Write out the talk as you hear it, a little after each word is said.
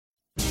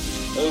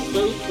a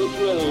fate which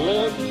will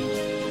live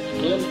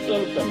in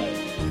infamy.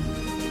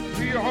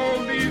 We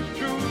hold these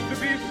truths to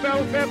be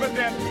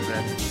self-evident.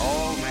 That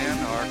all men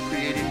are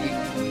created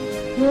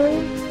equal.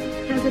 War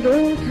has at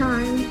all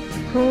times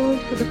called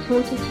for the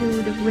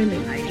fortitude of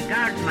women. I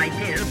regard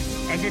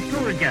myself as a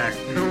soldier,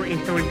 though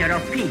a soldier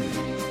of peace.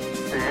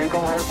 The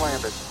Eagle has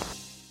landed.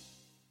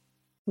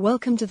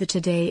 Welcome to the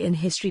Today in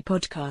History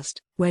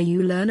podcast, where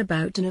you learn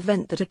about an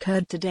event that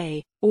occurred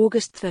today,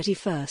 August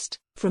 31st,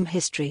 from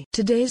history.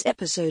 Today's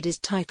episode is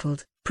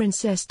titled,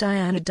 Princess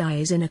Diana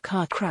Dies in a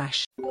Car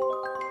Crash.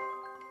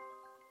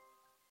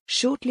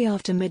 Shortly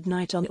after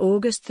midnight on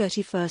August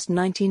 31,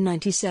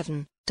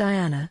 1997,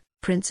 Diana,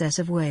 Princess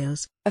of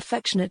Wales,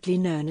 affectionately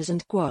known as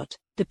Antquat,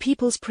 the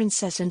People's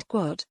Princess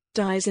Antquat,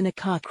 dies in a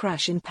car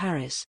crash in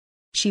Paris.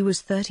 She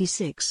was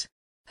 36.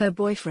 Her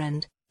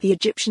boyfriend, the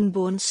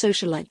Egyptian-born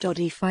socialite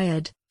Dodi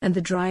Fayed, and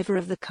the driver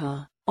of the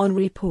car,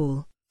 Henri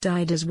Paul,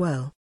 died as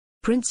well.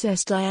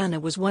 Princess Diana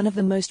was one of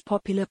the most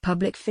popular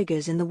public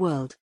figures in the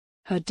world.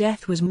 Her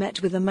death was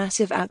met with a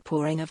massive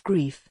outpouring of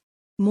grief.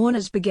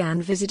 Mourners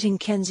began visiting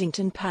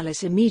Kensington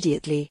Palace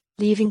immediately,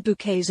 leaving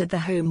bouquets at the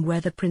home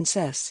where the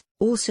princess,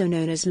 also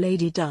known as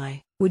Lady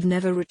Di, would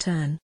never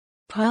return.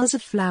 Piles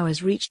of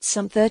flowers reached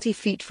some 30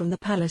 feet from the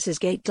palace's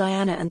gate.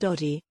 Diana and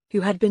Dodi,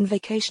 who had been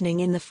vacationing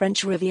in the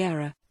French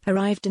Riviera,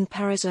 arrived in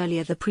Paris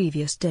earlier the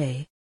previous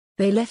day.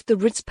 They left the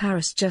Ritz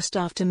Paris just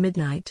after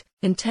midnight,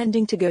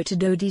 intending to go to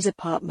Dodi's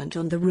apartment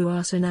on the Rue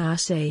Arsenal.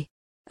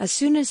 As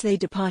soon as they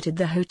departed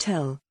the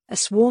hotel, a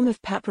swarm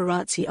of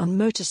paparazzi on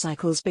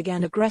motorcycles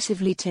began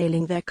aggressively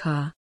tailing their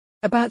car.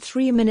 About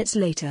 3 minutes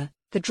later,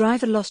 the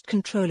driver lost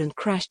control and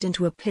crashed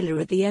into a pillar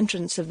at the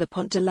entrance of the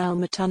Pont de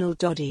l'Alma tunnel.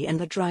 Dodi and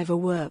the driver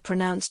were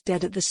pronounced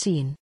dead at the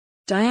scene.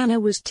 Diana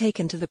was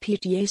taken to the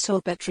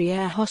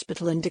Pitié-Salpêtrière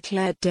hospital and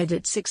declared dead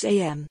at 6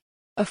 a.m.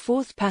 A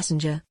fourth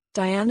passenger,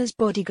 Diana's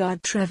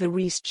bodyguard Trevor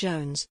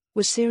Rees-Jones,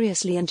 was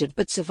seriously injured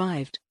but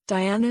survived.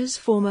 Diana's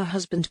former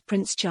husband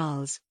Prince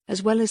Charles,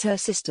 as well as her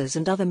sisters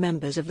and other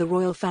members of the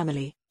royal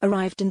family,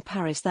 arrived in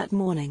Paris that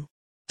morning.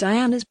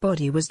 Diana's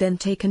body was then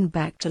taken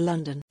back to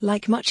London.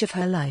 Like much of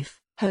her life,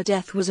 her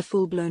death was a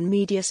full-blown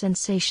media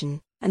sensation,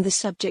 and the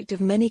subject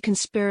of many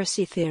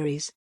conspiracy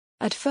theories.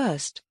 At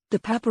first, the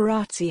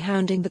paparazzi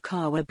hounding the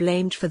car were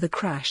blamed for the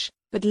crash,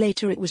 but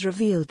later it was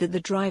revealed that the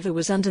driver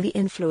was under the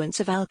influence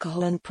of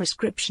alcohol and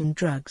prescription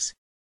drugs.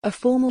 A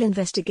formal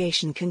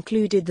investigation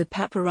concluded the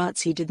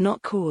paparazzi did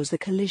not cause the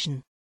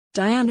collision.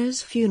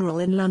 Diana's funeral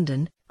in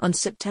London, on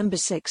September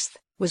 6,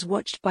 was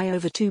watched by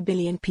over 2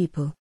 billion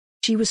people.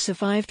 She was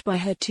survived by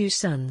her 2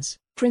 sons,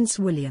 Prince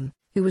William,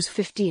 who was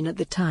 15 at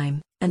the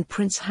time, and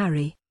Prince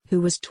Harry,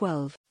 who was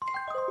 12.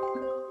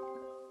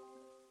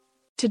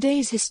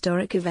 Today's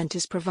historic event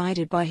is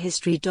provided by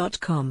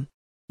History.com.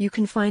 You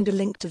can find a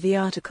link to the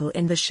article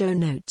in the show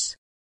notes.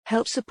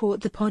 Help support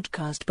the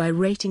podcast by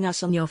rating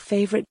us on your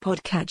favorite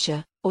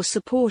podcatcher, or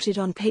support it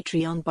on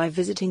Patreon by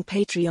visiting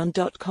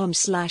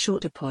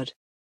patreon.com/autopod.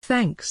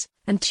 Thanks,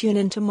 and tune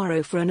in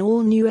tomorrow for an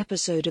all-new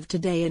episode of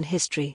Today in History.